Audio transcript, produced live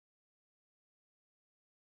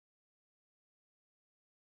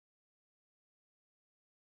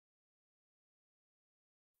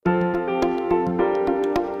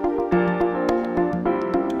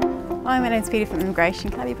Hi, my name's Peta from Immigration.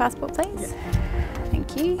 Can I have your passport, please? Yeah.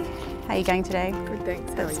 Thank you. How are you going today? Good,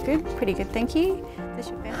 thanks. That's good. Pretty good, thank you.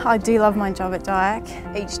 I do love my job at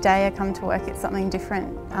DIAC. Each day I come to work, it's something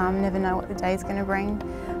different. Never know what the day's going to bring.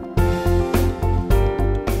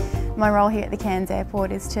 My role here at the Cairns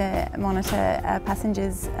airport is to monitor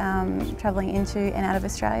passengers travelling into and out of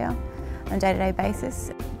Australia on a day-to-day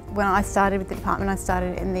basis. When I started with the department, I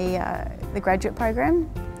started in the graduate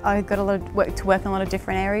program. I got a lot of work in a lot of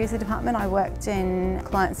different areas of the department. I worked in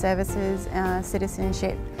client services,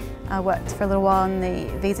 citizenship. I worked for a little while in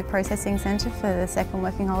the visa processing centre for the second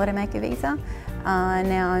working holidaymaker visa.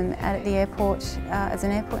 Now I'm at the airport as an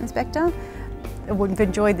airport inspector. I've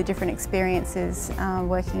enjoyed the different experiences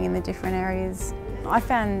working in the different areas. I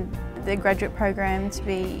found the graduate program to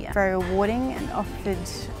be very rewarding and offered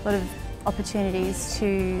a lot of opportunities to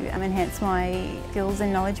enhance my skills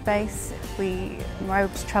and knowledge base. We were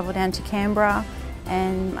able to travel down to Canberra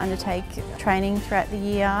and undertake training throughout the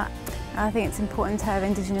year. I think it's important to have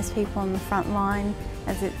Indigenous people on the front line,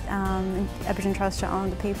 as Aboriginal and Torres Strait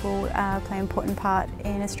Islander people play an important part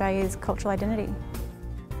in Australia's cultural identity.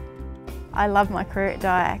 I love my career at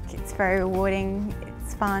DIAC. It's very rewarding,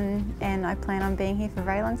 it's fun, and I plan on being here for a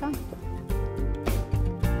very long time.